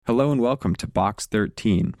Hello and welcome to Box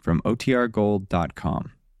 13 from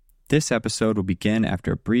OTRGold.com. This episode will begin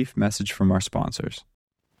after a brief message from our sponsors.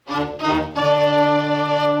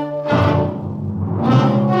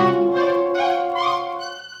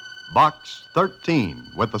 Box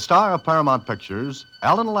 13, with the star of Paramount Pictures,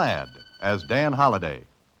 Alan Ladd, as Dan Holliday.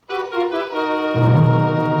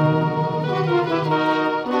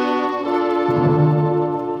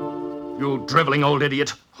 You driveling old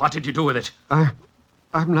idiot. What did you do with it?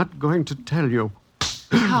 I'm not going to tell you.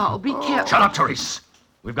 Carl, be careful. Shut up, Therese.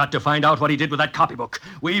 We've got to find out what he did with that copybook.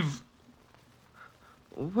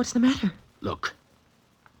 What's the matter? Look,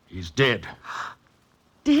 he's dead.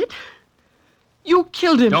 Dead? You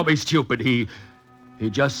killed him. Don't be stupid. He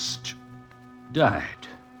just died.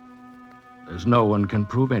 There's no one can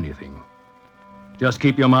prove anything. Just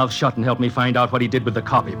keep your mouth shut and help me find out what he did with the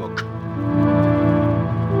copybook.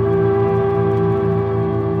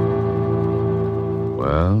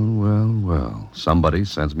 Well. Somebody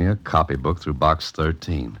sends me a copybook through Box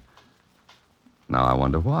 13. Now I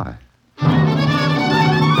wonder why.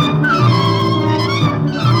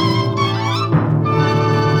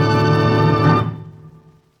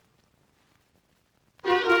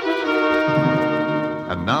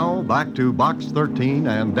 And now, back to Box 13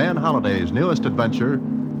 and Dan Holliday's newest adventure,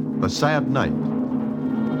 The Sad Night.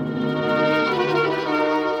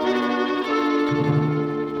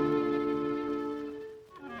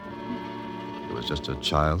 It was just a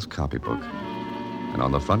child's copybook, and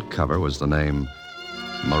on the front cover was the name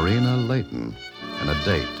Marina Layton and a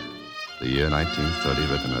date, the year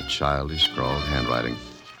 1930, written in a childish scrawled handwriting.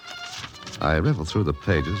 I riffled through the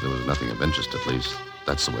pages. There was nothing of interest, at least.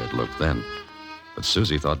 That's the way it looked then. But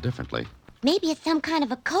Susie thought differently. Maybe it's some kind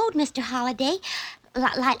of a code, Mr. Holliday,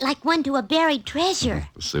 like one to a buried treasure.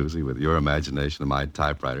 Susie, with your imagination and my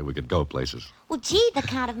typewriter, we could go places. Well, gee, the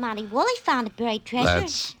Count of Monte Woolley found a buried treasure.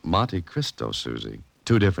 That's Monte Cristo, Susie.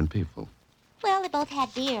 Two different people. Well, they both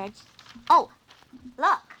had beards. Oh,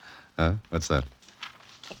 look. Huh? What's that?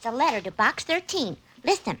 It's a letter to Box 13.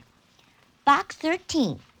 Listen. Box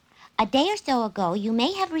 13. A day or so ago, you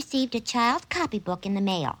may have received a child's copybook in the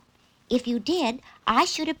mail. If you did, I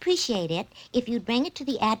should appreciate it if you'd bring it to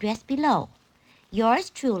the address below. Yours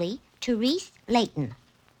truly, Therese Layton.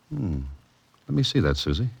 Let me see that,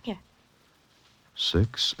 Susie. Here.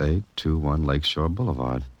 6821 Lakeshore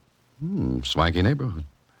Boulevard. Swanky neighborhood.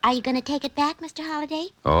 Are you going to take it back, Mr. Holliday?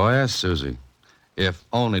 Oh, yes, Susie. If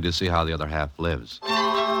only to see how the other half lives. So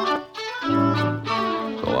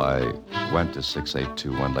I went to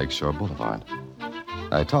 6821 Lakeshore Boulevard.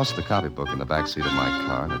 I tossed the copybook in the back seat of my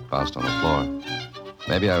car, and it bounced on the floor.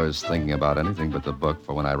 Maybe I was thinking about anything but the book,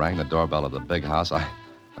 for when I rang the doorbell of the big house, I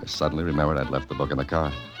suddenly remembered I'd left the book in the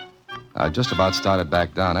car. I just about started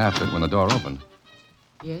back down after it when the door opened.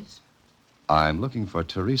 Yes? I'm looking for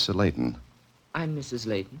Teresa Layton. I'm Mrs.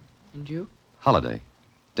 Layton. And you? Holliday.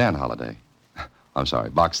 Dan Holliday. I'm sorry,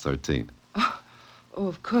 Box 13. Oh,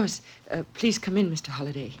 of course. Please come in, Mr.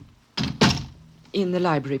 Holliday. In the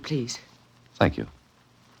library, please. Thank you.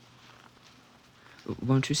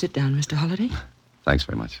 Won't you sit down, Mr. Holliday? Thanks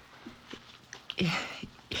very much.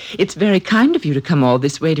 It's very kind of you to come all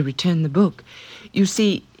this way to return the book. You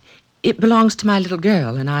see, it belongs to my little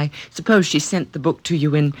girl, and I suppose she sent the book to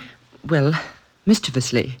you in, well,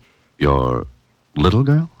 mischievously. Your little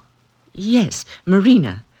girl? Yes,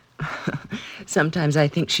 Marina. Sometimes I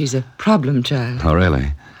think she's a problem child. Oh,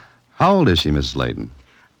 really? How old is she, Mrs.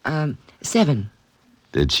 Layton? 7.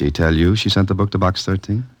 Did she tell you she sent the book to Box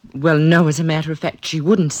 13? Well, no, as a matter of fact, she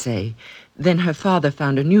wouldn't say. Then her father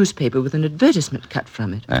found a newspaper with an advertisement cut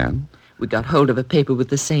from it. And? We got hold of a paper with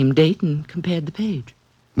the same date and compared the page.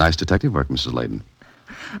 Nice detective work, Mrs. Layton.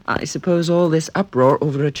 I suppose all this uproar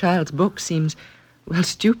over a child's book seems, well,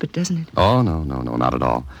 stupid, doesn't it? Oh, no, not at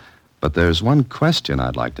all. But there's one question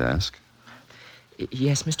I'd like to ask.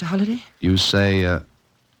 Yes, Mr. Holliday? You say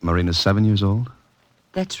Marina's 7 years old?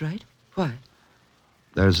 That's right. Why?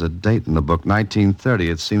 There's a date in the book, 1930.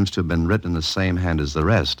 It seems to have been written in the same hand as the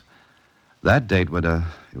rest. That date would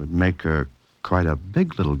make her quite a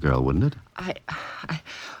big little girl, wouldn't it?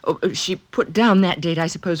 She put down that date, I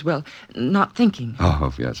suppose, well, not thinking.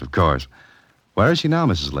 Oh, yes, of course. Where is she now,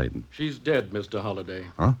 Mrs. Layton? She's dead, Mr. Holliday.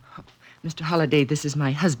 Huh? Mr. Holliday, this is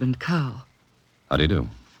my husband, Carl. How do you do?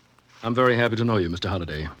 I'm very happy to know you, Mr.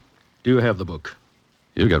 Holliday. Do you have the book?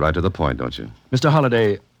 You get right to the point, don't you? Mr.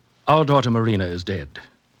 Holliday, our daughter Marina is dead.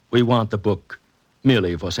 We want the book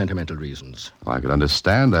merely for sentimental reasons. Well, I could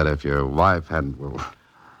understand that if your wife hadn't... Well,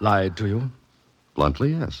 Lied to you?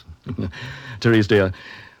 bluntly, yes. Therese, dear,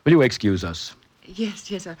 will you excuse us?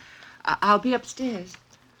 Yes, I'll be upstairs.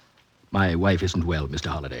 My wife isn't well, Mr.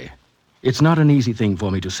 Holliday. It's not an easy thing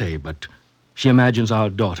for me to say, but she imagines our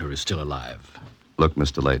daughter is still alive. Look,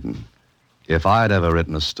 Mr. Layton, if I'd ever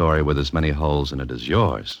written a story with as many holes in it as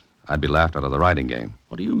yours, I'd be laughed out of the writing game.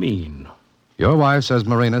 What do you mean? Your wife says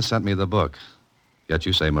Marina sent me the book, yet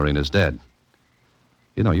you say Marina's dead.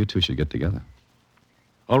 You know, you two should get together.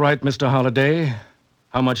 All right, Mr. Holliday.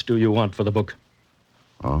 How much do you want for the book?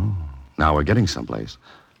 Oh, now we're getting someplace.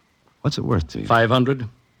 What's it worth to you? 500.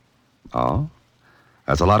 Oh?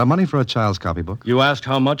 That's a lot of money for a child's copybook. You asked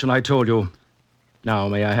how much, and I told you. Now,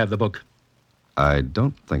 may I have the book? I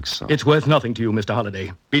don't think so. It's worth nothing to you, Mr.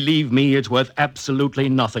 Holliday. Believe me, it's worth absolutely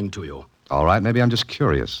nothing to you. All right, maybe I'm just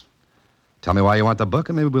curious. Tell me why you want the book,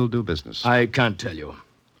 and maybe we'll do business. I can't tell you.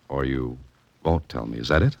 Or you won't tell me. Is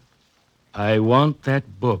that it? I want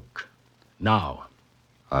that book. Now.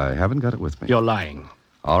 I haven't got it with me. You're lying.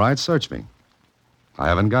 All right, search me. I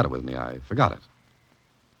haven't got it with me. I forgot it.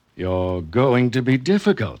 You're going to be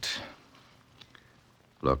difficult.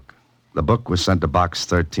 Look, the book was sent to Box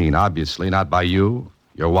 13, obviously not by you,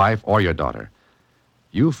 your wife, or your daughter.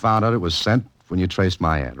 You found out it was sent when you traced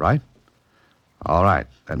my ad, right? All right,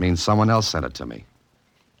 that means someone else sent it to me.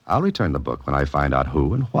 I'll return the book when I find out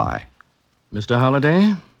who and why. Mr.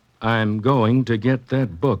 Holliday, I'm going to get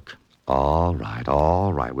that book. All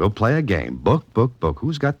right. We'll play a game. Book.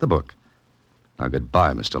 Who's got the book? Now,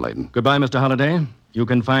 goodbye, Mr. Layton. Goodbye, Mr. Holliday. You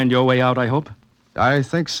can find your way out, I hope. I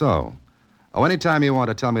think so. Oh, anytime you want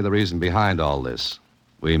to tell me the reason behind all this,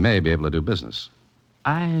 we may be able to do business.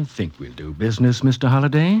 I think we'll do business, Mr.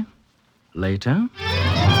 Holliday. Later.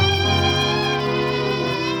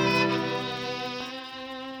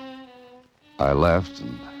 I left,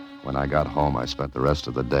 and when I got home, I spent the rest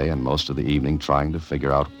of the day and most of the evening trying to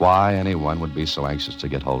figure out why anyone would be so anxious to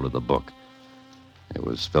get hold of the book. It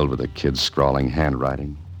was filled with a kid's scrawling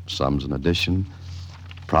handwriting, sums and addition,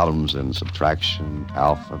 problems in subtraction,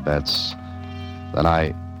 alphabets. Then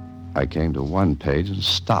I came to one page and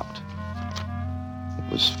stopped.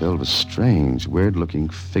 It was filled with strange, weird-looking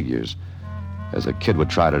figures, as a kid would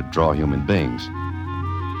try to draw human beings.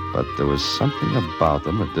 But there was something about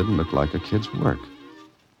them that didn't look like a kid's work.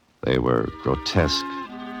 They were grotesque,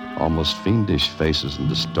 almost fiendish faces and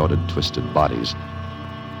distorted, twisted bodies.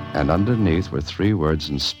 And underneath were 3 words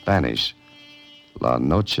in Spanish: La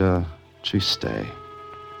Noche Triste,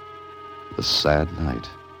 the sad night.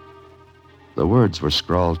 The words were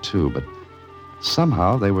scrawled too, but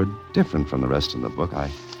somehow they were different from the rest of the book.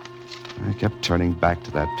 I kept turning back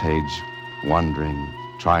to that page, wondering,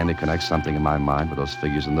 trying to connect something in my mind with those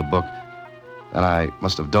figures in the book. Then I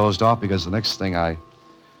must have dozed off, because the next thing I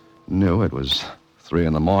knew, it was 3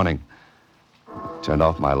 a.m. Turned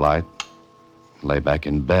off my light, lay back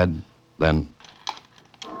in bed. Then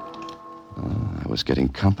I was getting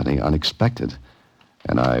company unexpected,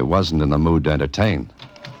 and I wasn't in the mood to entertain.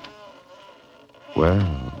 Well,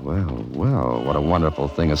 what a wonderful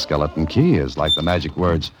thing a skeleton key is, like the magic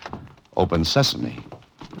words, "Open Sesame."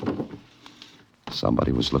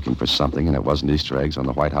 Somebody was looking for something, and it wasn't Easter eggs on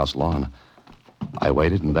the White House lawn. I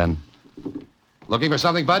waited, and then... Looking for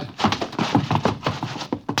something, Bud?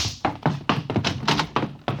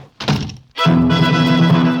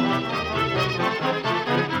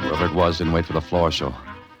 Whoever it was didn't wait for the floor show.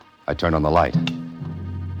 I turned on the light.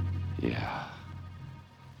 Yeah.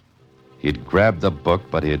 He'd grabbed the book,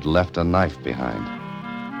 but he had left a knife behind.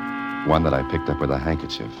 One that I picked up with a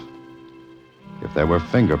handkerchief. If there were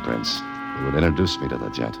fingerprints, it would introduce me to the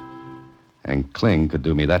gent. And Kling could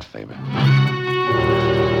do me that favor.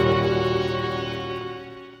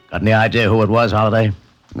 Got any idea who it was, Holliday?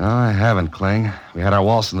 No, I haven't, Kling. We had our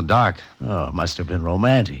waltz in the dark. Oh, it must have been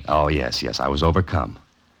romantic. Oh, yes, I was overcome.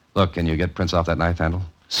 Look, can you get prints off that knife handle?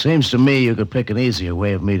 Seems to me you could pick an easier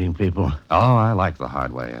way of meeting people. Oh, I like the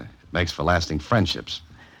hard way. It makes for lasting friendships.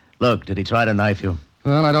 Look, did he try to knife you?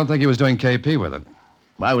 Well, I don't think he was doing KP with it.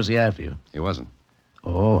 Why was he after you? He wasn't.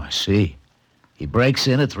 Oh, I see. He breaks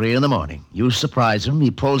in at 3 a.m. You surprise him,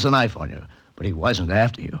 he pulls a knife on you. But he wasn't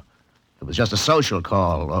after you. It was just a social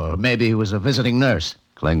call, or maybe he was a visiting nurse.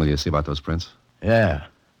 Kling, will you see about those prints? Yeah,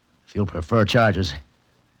 if you'll prefer charges.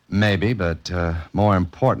 Maybe, but more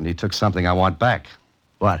important, he took something I want back.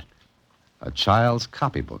 What? A child's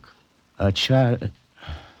copybook. A child...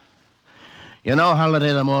 You know,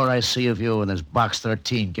 Holliday, the more I see of you in this Box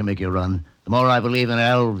 13 gimmick you run, the more I believe in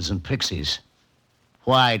elves and pixies.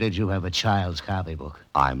 Why did you have a child's copybook?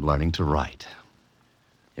 I'm learning to write.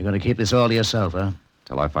 You're going to keep this all to yourself, huh?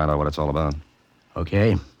 Till I find out what it's all about.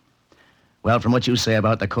 Okay. Well, from what you say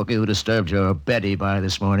about the cookie who disturbed your Betty bar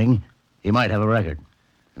this morning, he might have a record.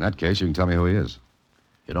 In that case, you can tell me who he is.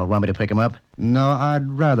 You don't want me to pick him up? No, I'd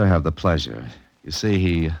rather have the pleasure. You see,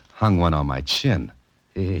 he hung one on my chin.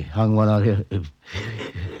 He hung one out here.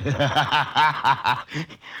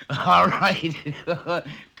 All right.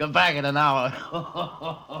 Come back in an hour.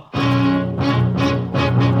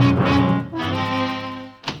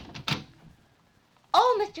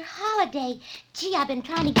 Oh, Mr. Holliday. Gee, I've been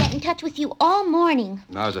trying to get in touch with you all morning.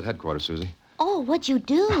 I was at headquarters, Susie. Oh, what'd you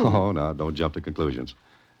do? Oh, no, don't jump to conclusions.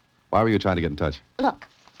 Why were you trying to get in touch? Look,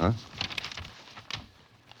 Huh?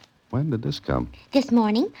 When did this come? this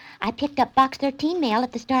morning I picked up Box 13 mail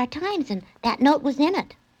at the Star-Times, and that note was in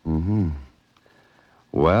it. Mm-hmm.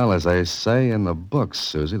 Well, as they say in the books,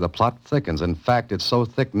 Susie, the plot thickens. In fact, it's so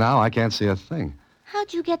thick now I can't see a thing.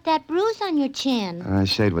 How'd you get that bruise on your chin? I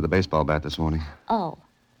shaved with a baseball bat this morning. Oh.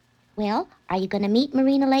 Well, are you going to meet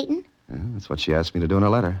Marina Layton? Yeah, that's what she asked me to do in her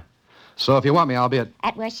letter. So if you want me, I'll be at...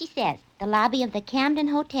 At where she says, the lobby of the Camden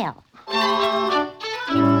Hotel.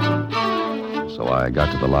 So I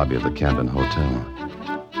got to the lobby of the Camden Hotel.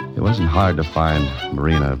 It wasn't hard to find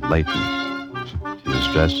Marina Layton. She was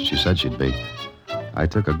dressed as she said she'd be. I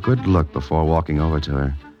took a good look before walking over to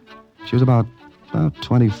her. She was about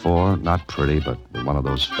 24, not pretty, but with one of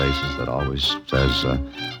those faces that always says,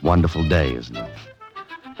 wonderful day, isn't it?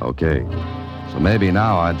 Okay, so maybe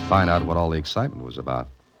now I'd find out what all the excitement was about.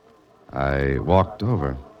 I walked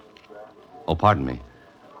over. Oh, pardon me.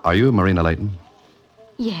 Are you Marina Layton?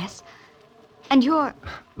 Yes. And you're...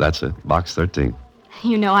 That's it, Box 13.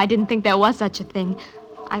 You know, I didn't think there was such a thing.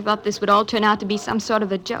 I thought this would all turn out to be some sort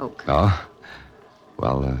of a joke. Oh?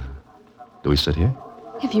 Well, do we sit here?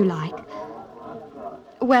 If you like.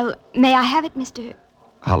 Well, may I have it, Mr...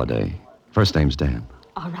 Holliday. First name's Dan.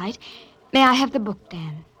 All right. May I have the book,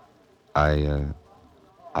 Dan? I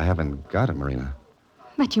haven't got it, Marina.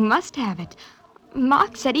 But you must have it.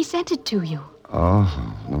 Mark said he sent it to you.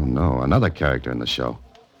 Oh, no. Another character in the show.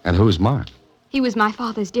 And who's Mark? He was my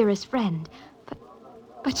father's dearest friend.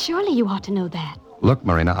 But surely you ought to know that. Look,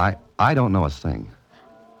 Marina, I don't know a thing.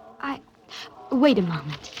 Wait a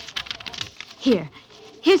moment.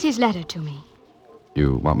 Here's his letter to me.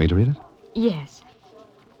 You want me to read it? Yes.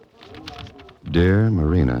 Dear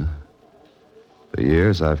Marina, for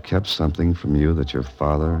years I've kept something from you that your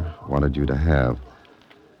father wanted you to have.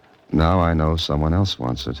 Now I know someone else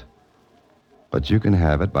wants it. But you can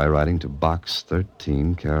have it by writing to Box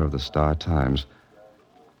 13, care of the Star-Times.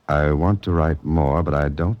 I want to write more, but I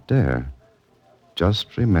don't dare.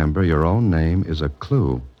 Just remember your own name is a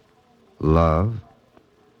clue. Love,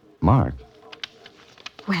 Mark.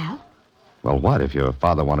 Well? Well, what? If your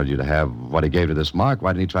father wanted you to have what he gave to this Mark,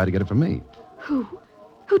 why didn't he try to get it from me? Who?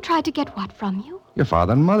 Who tried to get what from you? Your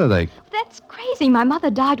father and mother, That's crazy. My mother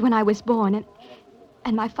died when I was born,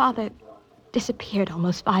 and my father disappeared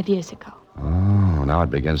almost 5 years ago. Oh, now it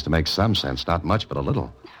begins to make some sense. Not much, but a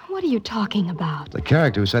little. What are you talking about? The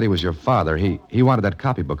character who said he was your father, he wanted that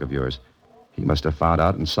copybook of yours. He must have found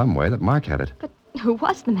out in some way that Mark had it. But who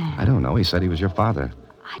was the man? I don't know. He said he was your father.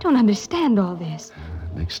 I don't understand all this.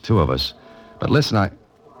 It makes two of us. But listen,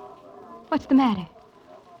 What's the matter?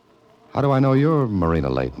 How do I know you're Marina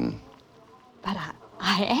Layton? But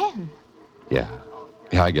I am. Yeah,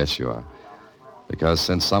 I guess you are. Because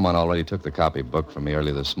since someone already took the copybook from me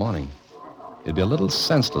early this morning, it'd be a little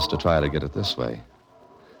senseless to try to get it this way.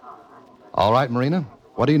 All right, Marina,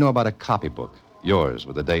 what do you know about a copybook? Yours,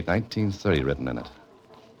 with the date 1930 written in it.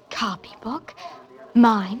 Copybook?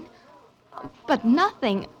 Mine? But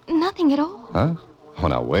nothing at all. Huh? Oh,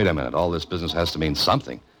 now, wait a minute. All this business has to mean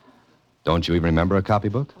something. Don't you even remember a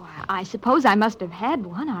copybook? Why, I suppose I must have had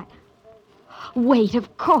one. Wait,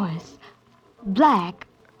 of course. Black,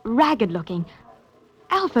 ragged-looking,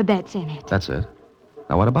 alphabets in it. That's it.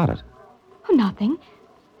 Now, what about it? Oh, nothing.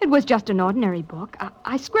 It was just an ordinary book.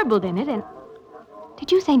 I scribbled in it, and...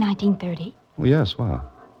 Did you say 1930? Well, yes, why?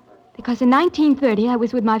 Because in 1930, I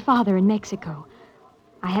was with my father in Mexico.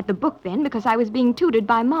 I had the book then because I was being tutored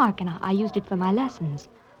by Mark, and I used it for my lessons.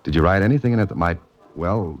 Did you write anything in it that might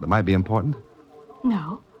be important?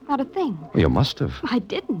 No, not a thing. Well, you must have. I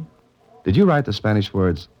didn't. Did you write the Spanish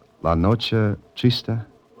words, La Noche Triste?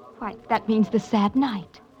 Why, that means the sad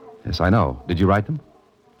night. Yes, I know. Did you write them?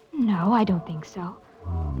 No, I don't think so.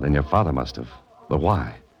 Then your father must have. But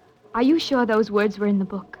why? Are you sure those words were in the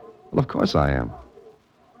book? Well, of course I am.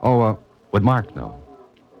 Oh, would Mark know?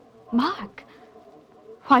 Mark?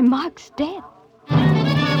 Why, Mark's dead.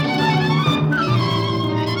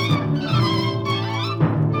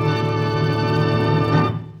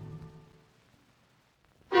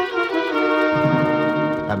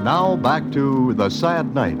 And now back to The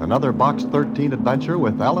Sad Night, another Box 13 adventure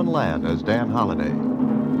with Alan Ladd as Dan Holliday.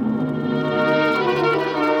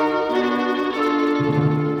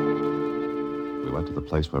 We went to the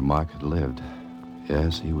place where Mark had lived.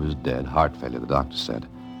 Yes, he was dead. Heart failure, the doctor said.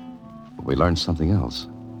 But we learned something else.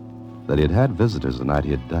 That he had had visitors the night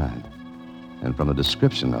he had died. And from the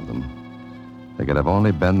description of them, they could have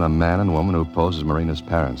only been the man and woman who posed as Marina's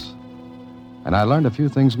parents. And I learned a few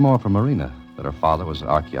things more from Marina. That her father was an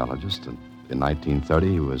archaeologist, and in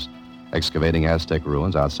 1930 he was excavating Aztec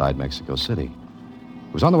ruins outside Mexico City.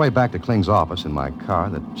 It was on the way back to Kling's office in my car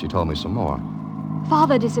that she told me some more.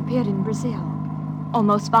 Father disappeared in Brazil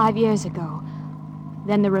almost 5 years ago.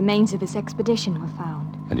 Then the remains of his expedition were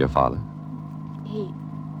found. And your father?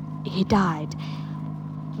 He died.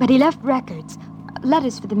 But he left records,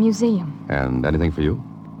 letters for the museum. And anything for you?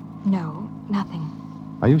 No, nothing.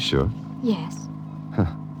 Are you sure? Yes.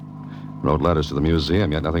 Wrote letters to the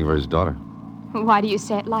museum, yet nothing for his daughter. Why do you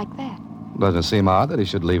say it like that? Doesn't it seem odd that he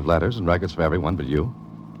should leave letters and records for everyone but you?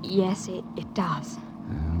 Yes, it does.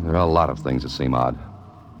 There are a lot of things that seem odd.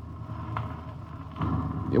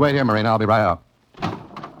 You wait here, Marina. I'll be right out.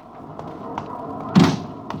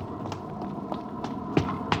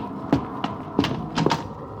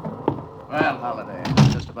 Well, Holiday,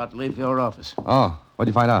 just about to leave your office. Oh, what'd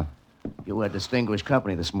you find out? You had distinguished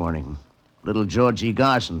company this morning. Little George E.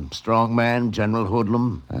 Garson, strong man, general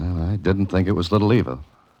hoodlum. Well, I didn't think it was Little Eva.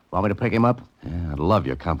 Want me to pick him up? Yeah, I'd love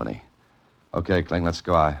your company. Okay, Kling, let's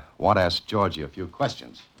go. I want to ask Georgie a few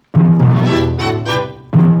questions.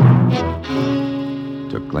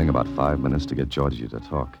 Took Kling about 5 minutes to get Georgie to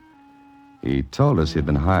talk. He told us he'd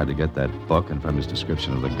been hired to get that book, and from his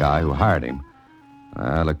description of the guy who hired him,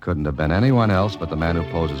 well, it couldn't have been anyone else but the man who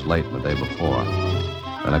posed as Leighton the day before.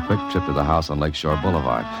 Then a quick trip to the house on Lakeshore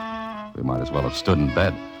Boulevard. We might as well have stood in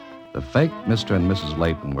bed. The fake Mr. and Mrs.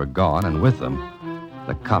 Leighton were gone, and with them,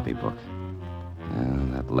 the copybook.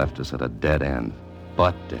 And that left us at a dead end.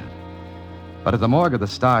 But dead. But at the morgue of the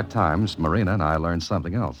Star-Times, Marina and I learned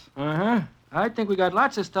something else. Uh-huh. I think we got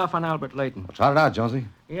lots of stuff on Albert Leighton. Well, trot it out, Jonesy.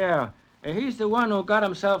 Yeah. He's the one who got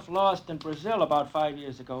himself lost in Brazil about 5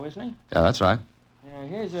 years ago, isn't he? Yeah, that's right. Yeah,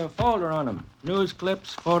 here's a folder on him. News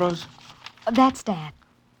clips, photos. That's Dad.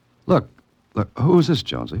 Look, who's this,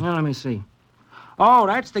 Jonesy? Now, let me see. Oh,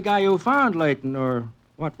 that's the guy who found Leighton, or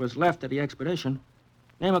what was left of the expedition.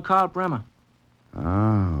 Name of Carl Bremer.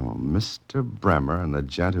 Oh, Mr. Bremer and the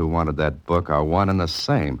gent who wanted that book are one and the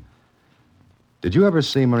same. Did you ever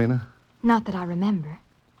see Marina? Not that I remember.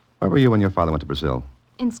 Where were you when your father went to Brazil?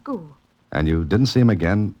 In school. And you didn't see him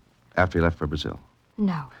again after he left for Brazil?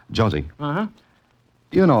 No. Jonesy. Uh-huh.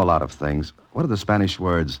 You know a lot of things. What do the Spanish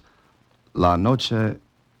words La Noche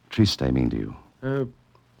Triste mean to you?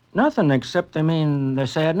 Nothing except they mean the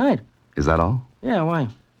sad night. Is that all? Yeah, why?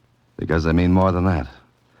 Because they mean more than that.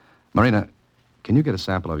 Marina, can you get a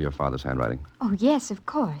sample of your father's handwriting? Oh, yes, of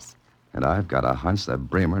course. And I've got a hunch that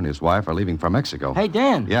Bremer and his wife are leaving for Mexico. Hey,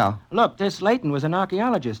 Dan. Yeah? Look, this Leighton was an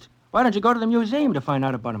archaeologist. Why don't you go to the museum to find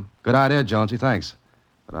out about him? Good idea, Jonesy, thanks.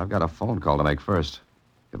 But I've got a phone call to make first.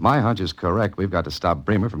 If my hunch is correct, we've got to stop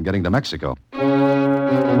Bremer from getting to Mexico.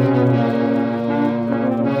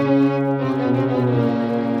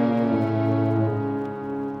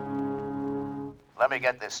 Let me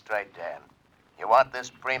get this straight, Dan. You want this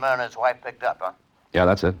Bremer and his wife picked up, huh? Yeah,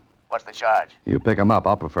 that's it. What's the charge? You pick them up,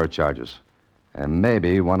 I'll prefer charges. And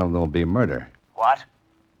maybe one of them will be murder. What?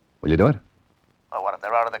 Will you do it? Well, what if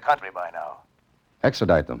they're out of the country by now?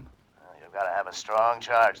 Extradite them. You've got to have a strong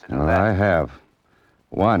charge to do Oh, that. I have.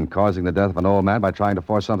 1, causing the death of an old man by trying to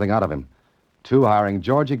force something out of him. 2, hiring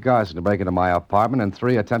Georgie Garson to break into my apartment. And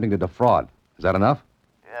 3, attempting to defraud. Is that enough?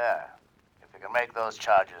 Yeah. If you can make those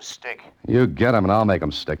charges stick. You get them and I'll make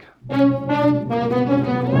them stick.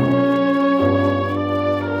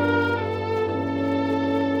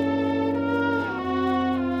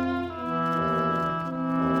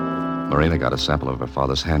 Marina got a sample of her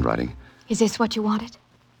father's handwriting. Is this what you wanted?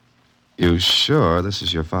 You sure this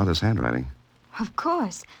is your father's handwriting? Of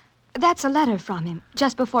course. That's a letter from him,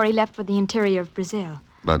 just before he left for the interior of Brazil.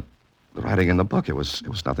 But the writing in the book, it was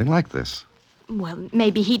nothing like this. Well,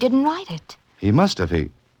 maybe he didn't write it. He must have.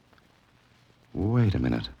 Wait a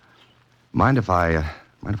minute. Mind if I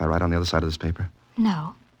write on the other side of this paper?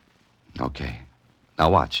 No. Okay.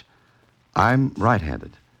 Now watch. I'm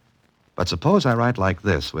right-handed. But suppose I write like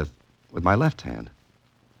this with my left hand.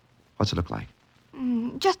 What's it look like?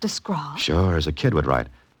 Just a scrawl. Sure, as a kid would write.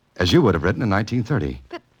 As you would have written in 1930.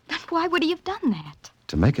 But why would he have done that?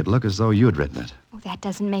 To make it look as though you'd written it. Oh, that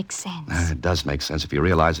doesn't make sense. It does make sense if you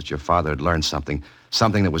realize that your father had learned something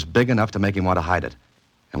that was big enough to make him want to hide it.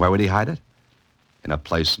 And where would he hide it? In a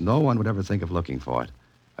place no one would ever think of looking for it.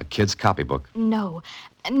 A kid's copybook. No,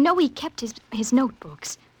 he kept his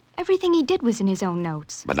notebooks. Everything he did was in his own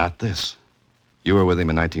notes. But not this. You were with him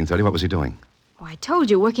in 1930. What was he doing? Oh, I told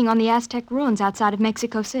you, working on the Aztec ruins outside of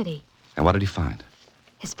Mexico City. And what did he find?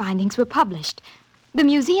 His findings were published. The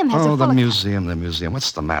museum has a Oh, full the museum.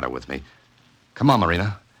 What's the matter with me? Come on,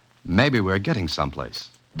 Marina. Maybe we're getting someplace.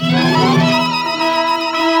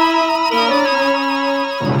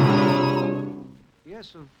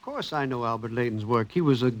 Yes, of course I know Albert Layton's work. He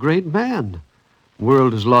was a great man.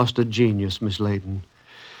 World has lost a genius, Miss Layton.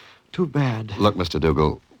 Too bad. Look, Mr.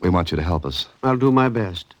 Dougal, we want you to help us. I'll do my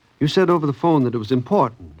best. You said over the phone that it was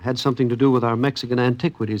important. Had something to do with our Mexican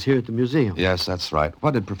antiquities here at the museum. Yes, that's right.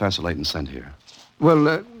 What did Professor Layton send here?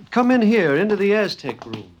 Well, come in here, into the Aztec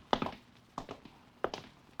room.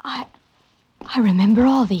 I remember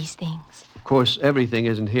all these things. Of course, everything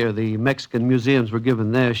isn't here. The Mexican museums were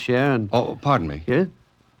given their share, and... Oh, pardon me. Yeah?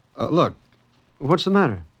 Look. What's the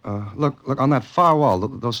matter? Look on that far wall,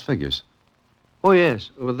 those figures. Oh,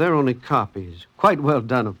 yes. Well, they're only copies. Quite well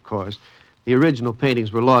done, of course. The original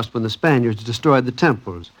paintings were lost when the Spaniards destroyed the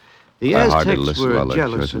temples. The I hardly Aztecs listened were while the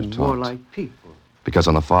jealous curator and talked. warlike people. Because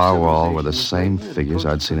on the far wall were the Civilization same was figures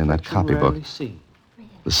great, I'd seen in that but you copybook. rarely see.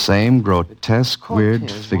 The same grotesque, Cortez weird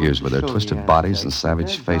wanted figures to with their show the twisted bodies and Aztecs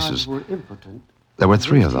savage that their gods faces. were impotent There were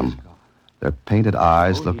 3 of against them. his God. Their painted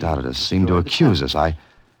eyes Oh, looked he out at us, seemed to destroyed the accuse us. temple.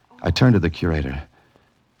 I turned to the curator.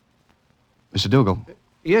 Mr. Dougal,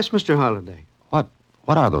 Yes, Mr. Holliday.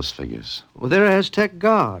 what are those figures? Well, they're Aztec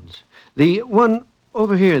gods. The one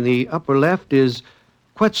over here in the upper left is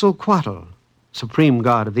Quetzalcoatl, supreme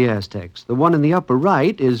god of the Aztecs. The one in the upper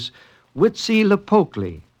right is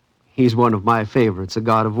Huitzilopochtli. He's one of my favorites, a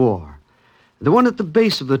god of war. The one at the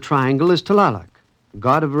base of the triangle is Tlaloc,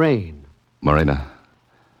 god of rain. Marina,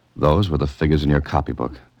 those were the figures in your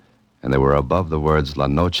copybook. And they were above the words La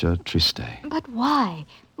Noche Triste. But why?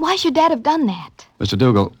 Why should Dad have done that? Mr.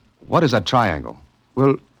 Dougal, what is that triangle?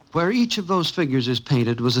 Well, where each of those figures is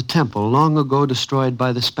painted was a temple long ago destroyed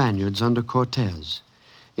by the Spaniards under Cortez.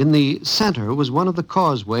 In the center was one of the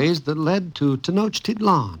causeways that led to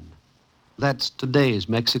Tenochtitlan. That's today's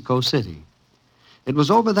Mexico City. It was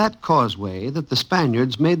over that causeway that the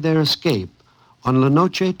Spaniards made their escape on La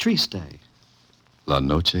Noche Triste. La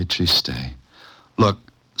Noche Triste. Look,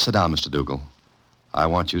 sit down, Mr. Dougal. I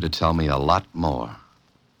want you to tell me a lot more.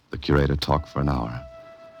 The curator talked for an hour.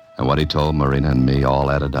 And what he told Marina and me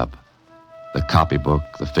all added up. The copybook,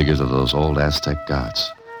 the figures of those old Aztec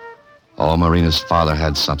gods. Oh, Marina's father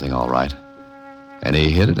had something, all right. And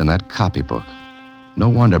he hid it in that copybook. No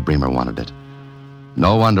wonder Bremer wanted it.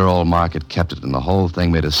 No wonder old Mark had kept it, and the whole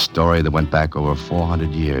thing made a story that went back over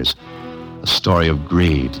 400 years. A story of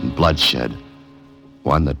greed and bloodshed.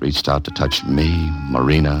 One that reached out to touch me,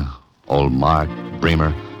 Marina, old Mark,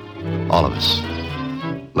 Bremer, all of us.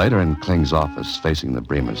 Later in Kling's office, facing the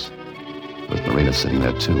Bremers, with Marina sitting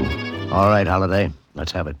there, too. All right, Holliday.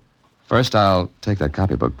 Let's have it. First, I'll take that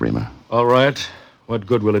copybook, Bremer. All right. What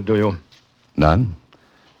good will it do you? None.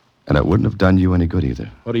 And it wouldn't have done you any good either.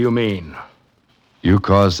 What do you mean? You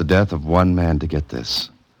caused the death of one man to get this.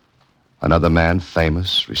 Another man,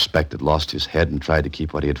 famous, respected, lost his head and tried to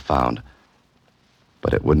keep what he had found.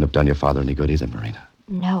 But it wouldn't have done your father any good either, Marina.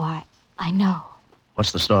 No, I know.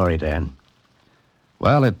 What's the story, Dan?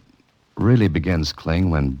 Well, it really begins, Kling,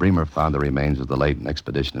 when Bremer found the remains of the Layton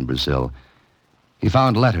expedition in Brazil. He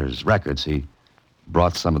found letters, records. He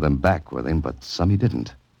brought some of them back with him, but some he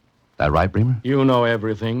didn't. That right, Bremer? You know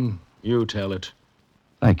everything. You tell it.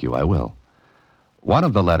 Thank you, I will. One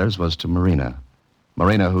of the letters was to Marina.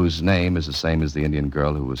 Marina, whose name is the same as the Indian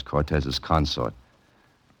girl who was Cortez's consort.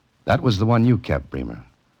 That was the one you kept, Bremer.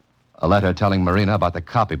 A letter telling Marina about the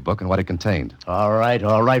copybook and what it contained. All right.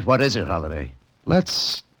 What is it, Holliday?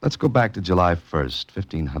 Let's go back to July 1st,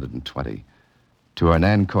 1520, to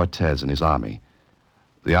Hernan Cortez and his army.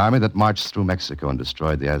 The army that marched through Mexico and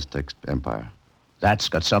destroyed the Aztec Empire. That's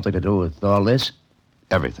got something to do with all this?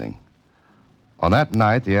 Everything. On that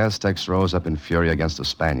night, the Aztecs rose up in fury against the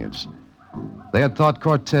Spaniards. They had thought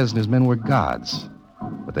Cortez and his men were gods,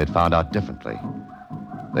 but they'd found out differently.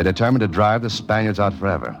 They determined to drive the Spaniards out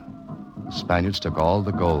forever. The Spaniards took all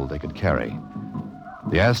the gold they could carry.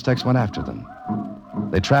 The Aztecs went after them.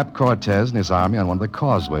 They trapped Cortez and his army on one of the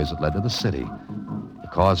causeways that led to the city. The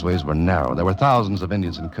causeways were narrow. There were thousands of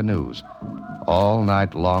Indians in canoes. All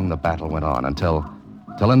night long, the battle went on until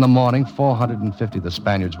in the morning, 450 of the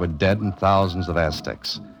Spaniards were dead and thousands of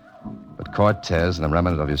Aztecs. But Cortez and the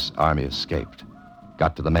remnant of his army escaped,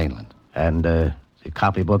 got to the mainland. And the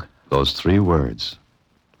copybook? Those 3 words,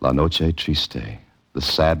 La Noche Triste, the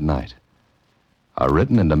sad night, are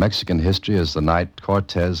written into Mexican history as the night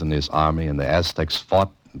Cortez and his army and the Aztecs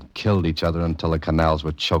fought and killed each other until the canals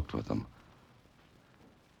were choked with them.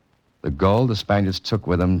 The gold the Spaniards took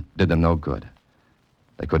with them did them no good.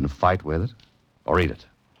 They couldn't fight with it. or eat it.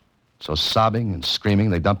 So sobbing and screaming,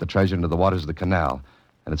 they dumped the treasure into the waters of the canal,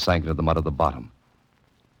 and it sank into the mud of the bottom.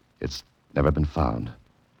 It's never been found.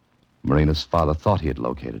 Marina's father thought he had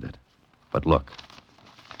located it. But look.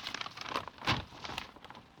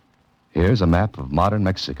 Here's a map of modern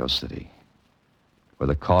Mexico City, where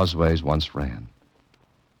the causeways once ran.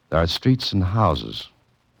 There are streets and houses.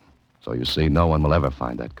 So you see, no one will ever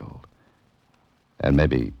find that gold. And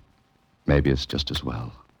maybe it's just as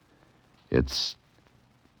well. It's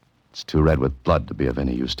too red with blood to be of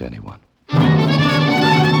any use to anyone.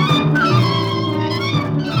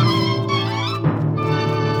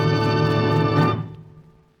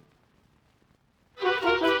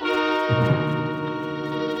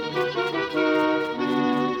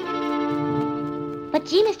 But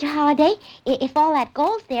gee, Mr. Holliday, if all that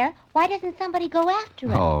gold's there, why doesn't somebody go after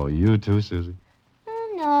it? Oh, you too, Susie?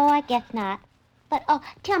 No, I guess not. But,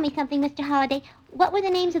 tell me something, Mr. Holliday. What were the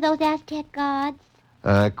names of those Aztec gods?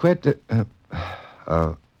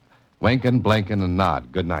 Winkin', Blinkin', and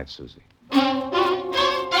Nod. Good night, Susie.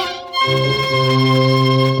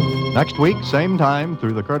 Next week, same time,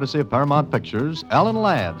 through the courtesy of Paramount Pictures, Alan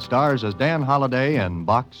Ladd stars as Dan Holliday in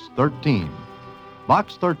Box 13.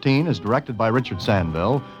 Box 13 is directed by Richard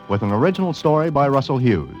Sandville with an original story by Russell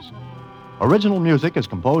Hughes. Original music is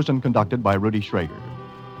composed and conducted by Rudy Schrager.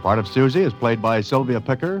 The part of Susie is played by Sylvia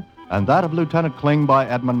Picker, and that of Lieutenant Kling by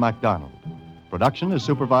Edmund MacDonald. Production is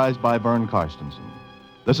supervised by Vern Karstensen.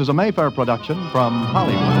 This is a Mayfair production from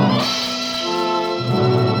Hollywood.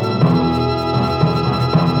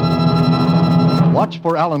 Watch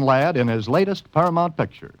for Alan Ladd in his latest Paramount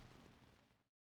picture.